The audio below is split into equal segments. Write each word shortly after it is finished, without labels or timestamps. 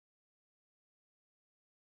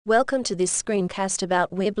Welcome to this screencast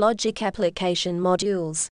about WebLogic application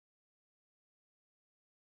modules.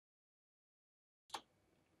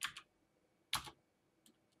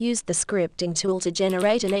 Use the scripting tool to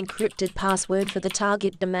generate an encrypted password for the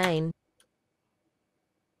target domain.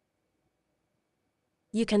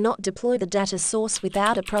 You cannot deploy the data source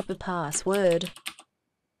without a proper password.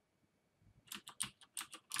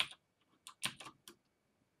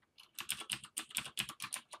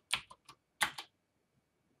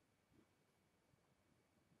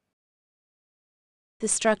 The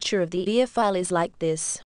structure of the IR file is like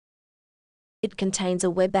this. It contains a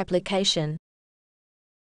web application.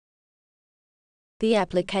 The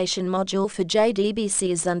application module for JDBC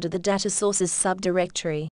is under the data sources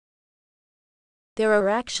subdirectory. There are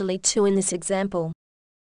actually two in this example.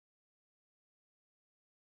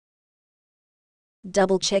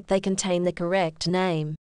 Double-check they contain the correct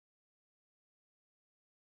name.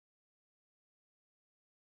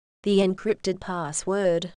 The encrypted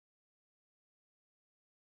password.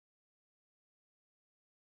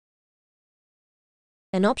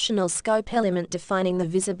 An optional scope element defining the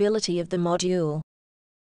visibility of the module.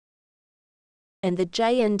 And the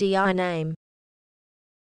JDBC name.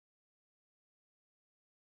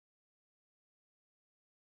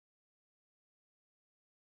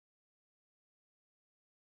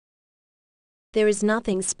 There is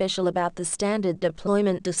nothing special about the standard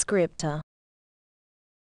deployment descriptor.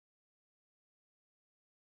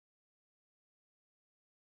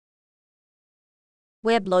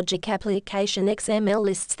 WebLogic Application XML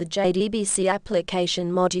lists the JDBC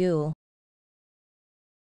application module.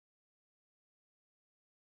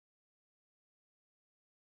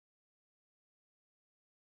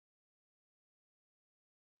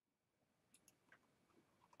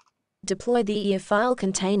 Deploy the IR file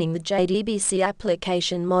containing the JDBC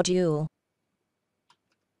application module.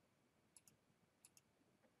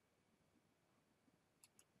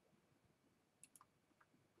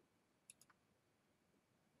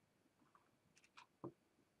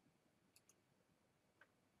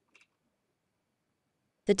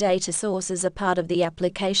 The data sources are part of the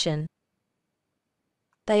application.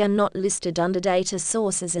 They are not listed under data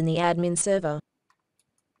sources in the admin server.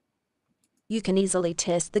 You can easily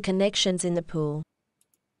test the connections in the pool.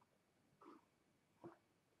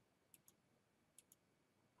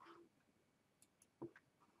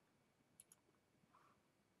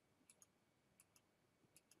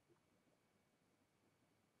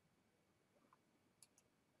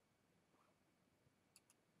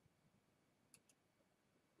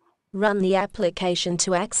 Run the application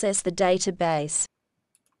to access the database.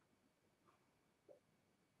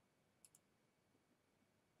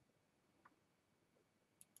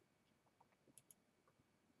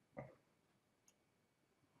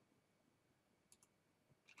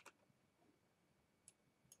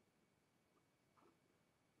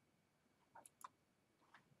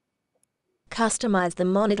 Customize the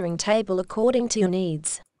monitoring table according to your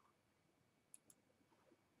needs.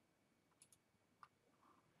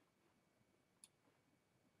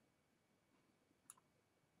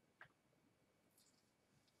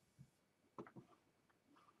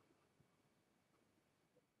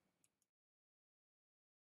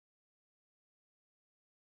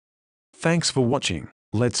 Thanks for watching.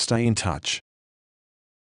 Let's stay in touch.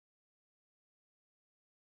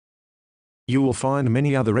 You will find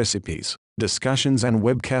many other recipes, discussions and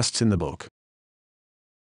webcasts in the book.